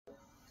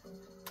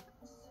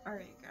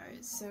Alright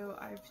guys, so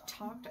I've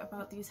talked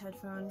about these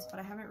headphones, but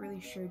I haven't really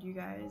showed you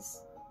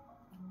guys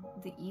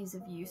the ease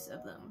of use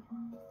of them.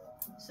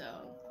 So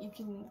you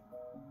can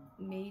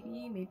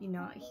maybe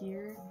not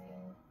hear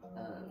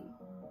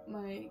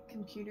my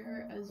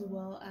computer as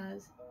well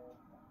as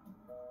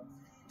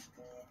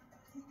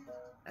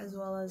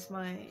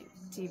my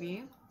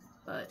TV,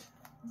 but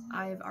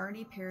I've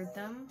already paired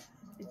them.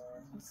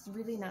 It's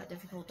really not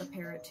difficult to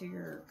pair it to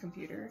your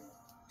computer.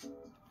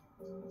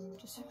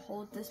 Just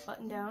hold this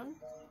button down.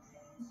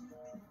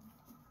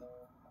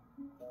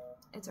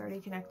 It's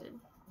already connected.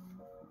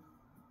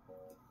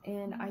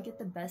 And I get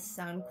the best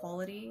sound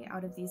quality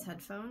out of these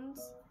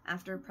headphones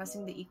after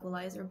pressing the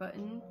equalizer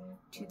button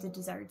to the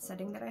desired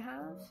setting that I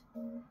have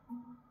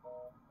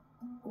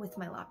with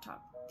my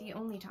laptop. The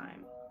only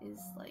time is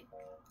like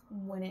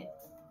when it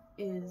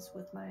is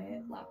with my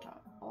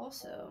laptop.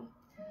 Also,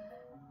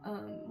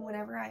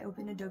 whenever I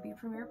open Adobe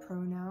Premiere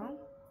Pro now,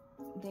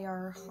 they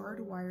are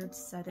hardwired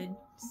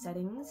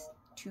settings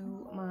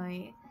to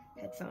my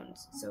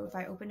headphones. So if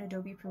I open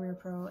Adobe Premiere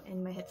Pro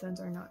and my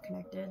headphones are not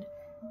connected,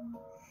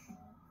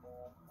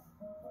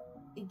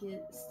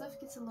 stuff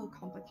gets a little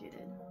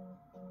complicated.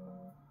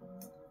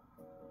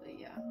 But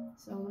yeah,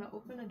 so I'm gonna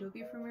open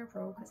Adobe Premiere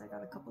Pro because I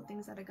got a couple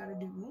things that I gotta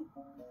do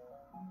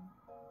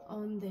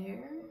on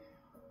there.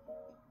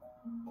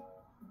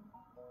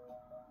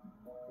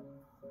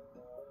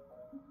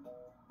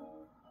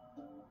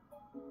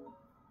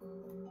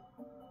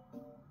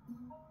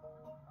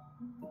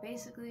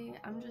 Basically,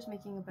 I'm just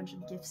making a bunch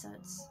of GIF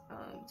sets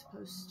to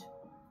post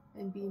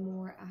and be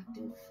more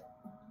active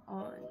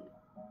on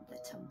the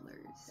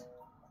Tumblrs.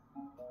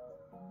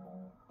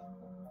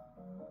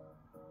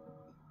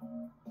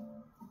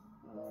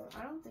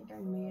 I don't think I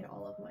made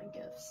all of my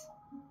GIFs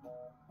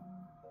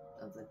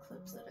of the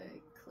clips that I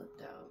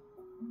clipped out.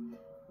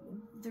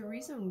 The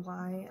reason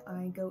why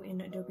I go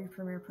in Adobe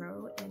Premiere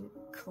Pro and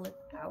clip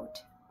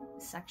out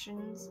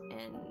sections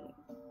and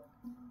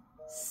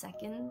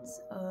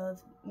seconds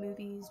of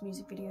movies,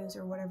 music videos,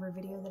 or whatever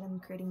video that I'm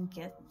creating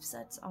GIF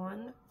sets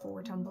on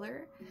for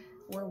Tumblr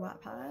or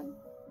Wattpad.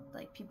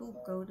 Like, people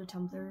go to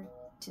Tumblr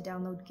to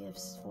download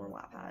GIFs for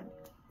Wattpad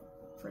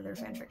for their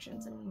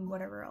fanfictions and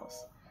whatever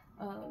else.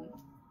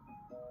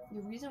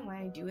 The reason why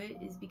I do it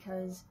is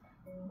because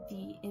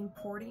the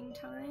importing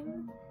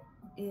time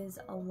is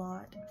a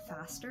lot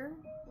faster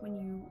when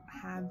you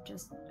have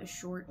just a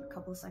short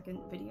couple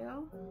second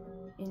video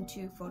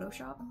into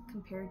Photoshop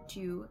compared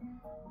to,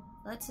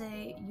 let's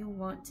say you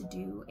want to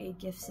do a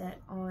GIF set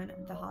on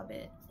The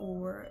Hobbit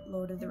or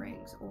Lord of the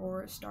Rings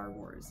or Star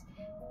Wars.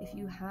 If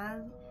you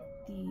have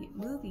the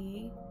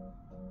movie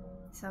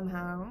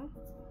somehow,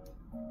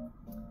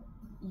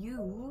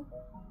 you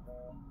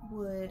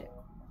would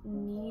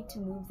need to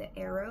move the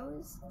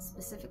arrows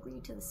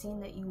specifically to the scene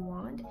that you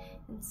want,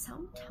 and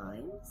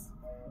sometimes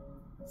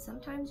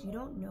you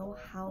don't know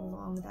how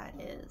long that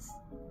is,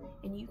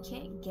 and you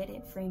can't get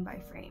it frame by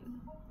frame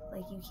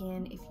like you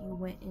can if you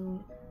went in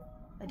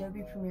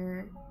Adobe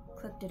Premiere,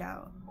 clipped it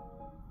out,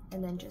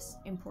 and then just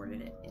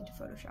imported it into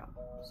Photoshop.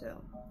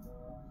 So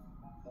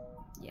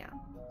yeah,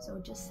 so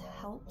it just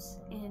helps.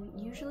 And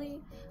usually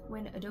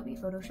when Adobe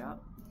Photoshop,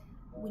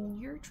 when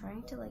you're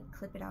trying to like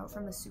clip it out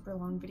from a super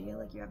long video,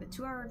 like you have a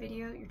 2-hour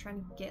video, you're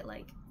trying to get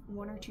like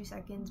 1 or 2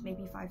 seconds,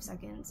 maybe 5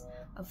 seconds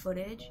of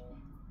footage,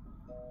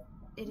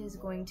 it is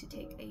going to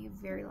take a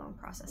very long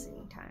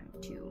processing time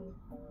to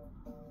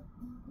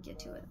get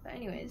to it. But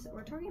anyways,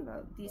 we're talking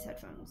about these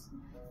headphones,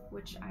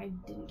 which I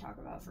didn't talk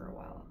about for a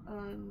while.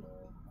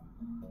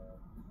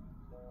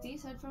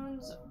 These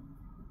headphones,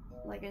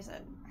 like I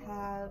said,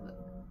 have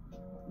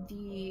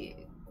the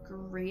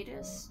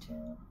greatest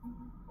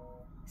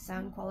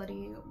sound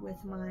quality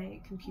with my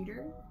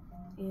computer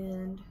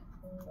and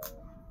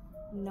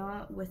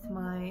not with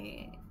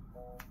my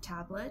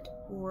tablet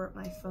or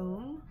my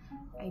phone.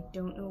 I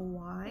don't know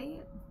why,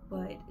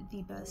 but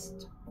the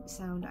best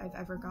sound I've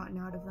ever gotten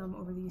out of them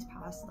over these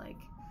past like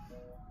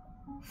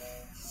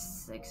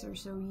 6 or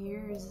so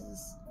years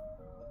is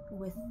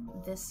with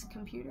this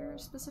computer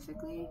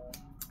specifically.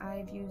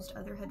 I've used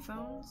other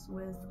headphones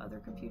with other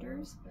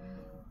computers,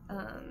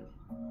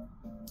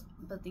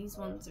 but these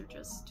ones are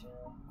just,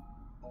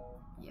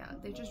 yeah,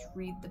 they just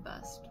read the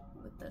best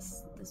with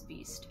this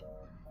beast.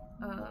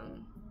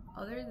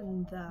 Other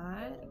than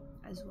that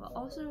as well,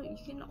 also you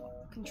can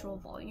control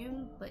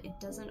volume, but it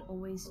doesn't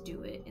always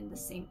do it in the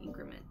same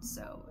increment.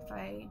 So if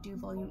I do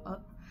volume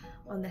up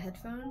on the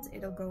headphones,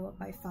 it'll go up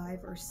by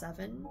 5 or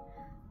 7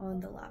 on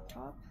the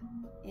laptop,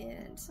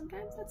 and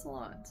sometimes that's a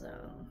lot, so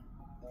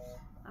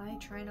I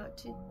try not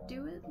to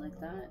do it like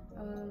that.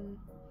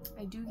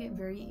 I do get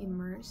very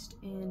immersed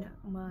in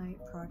my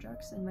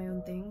projects and my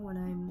own thing when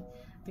I'm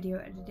video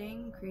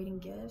editing, creating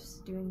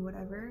GIFs, doing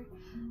whatever,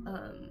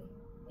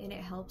 and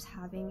it helps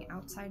having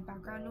outside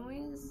background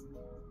noise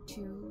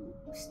to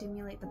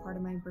stimulate the part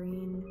of my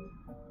brain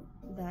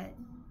that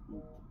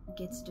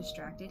gets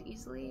distracted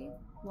easily,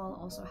 while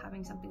also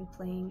having something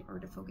playing or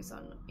to focus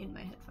on in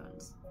my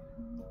headphones,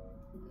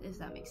 if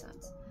that makes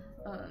sense.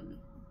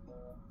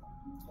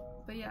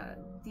 But yeah,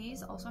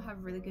 these also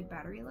have really good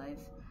battery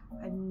life.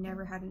 I've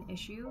never had an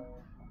issue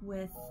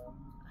with,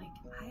 like,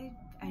 I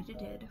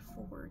edited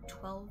for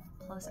 12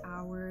 plus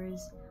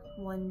hours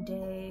one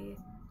day,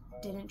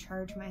 didn't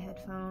charge my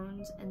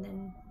headphones, and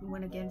then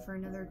went again for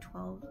another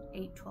 12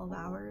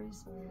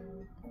 hours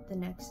the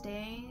next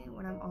day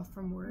when I'm off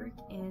from work,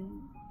 and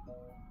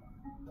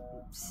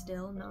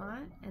still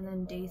not. And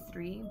then day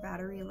 3,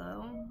 battery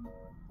low.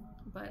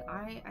 But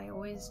I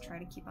always try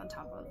to keep on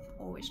top of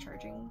always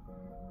charging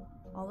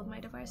all of my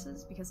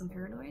devices because I'm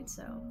paranoid.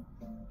 So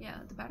yeah,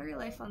 the battery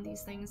life on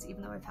these things,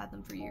 even though I've had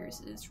them for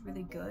years, is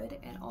really good.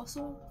 And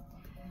also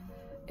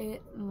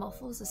it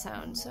muffles the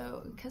sound.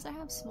 So because I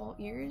have small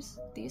ears,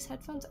 these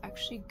headphones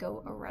actually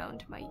go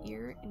around my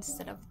ear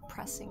instead of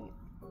pressing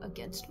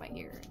against my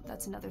ear.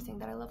 That's another thing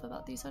that I love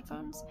about these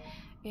headphones.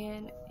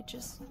 And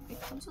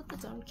it comes with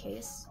its own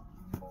case,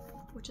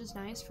 which is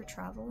nice for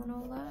travel and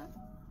all that.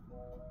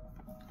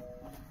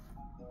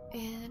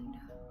 And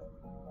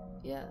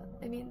yeah,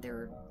 I mean, they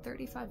were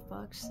 35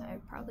 bucks. I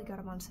probably got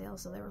them on sale,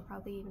 so they were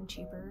probably even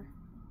cheaper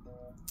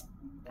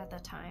at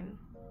that time.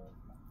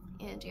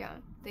 And yeah,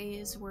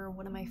 these were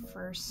one of my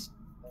first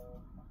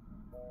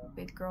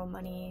big girl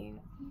money,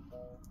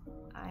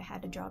 I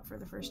had a job for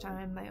the first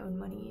time, my own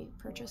money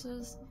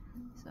purchases.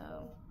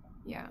 So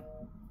yeah,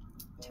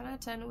 10 out of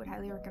 10 would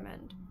highly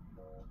recommend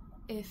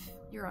if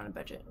you're on a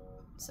budget.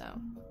 So,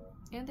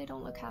 and they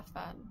don't look half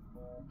bad,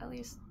 at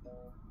least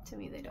to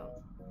me they don't.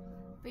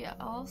 But yeah,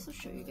 I'll also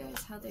show you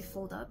guys how they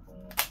fold up.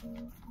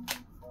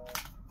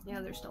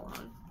 Yeah, they're still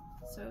on.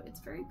 So it's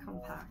very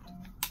compact,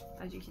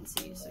 as you can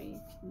see, so you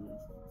can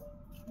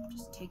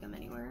just take them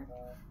anywhere.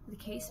 The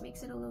case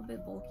makes it a little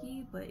bit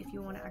bulky, but if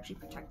you want to actually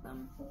protect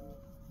them,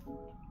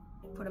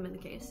 put them in the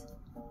case.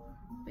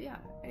 But yeah,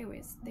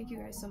 anyways, thank you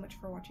guys so much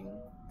for watching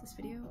this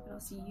video, and I'll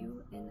see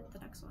you in the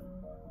next one.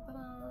 Bye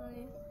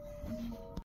bye!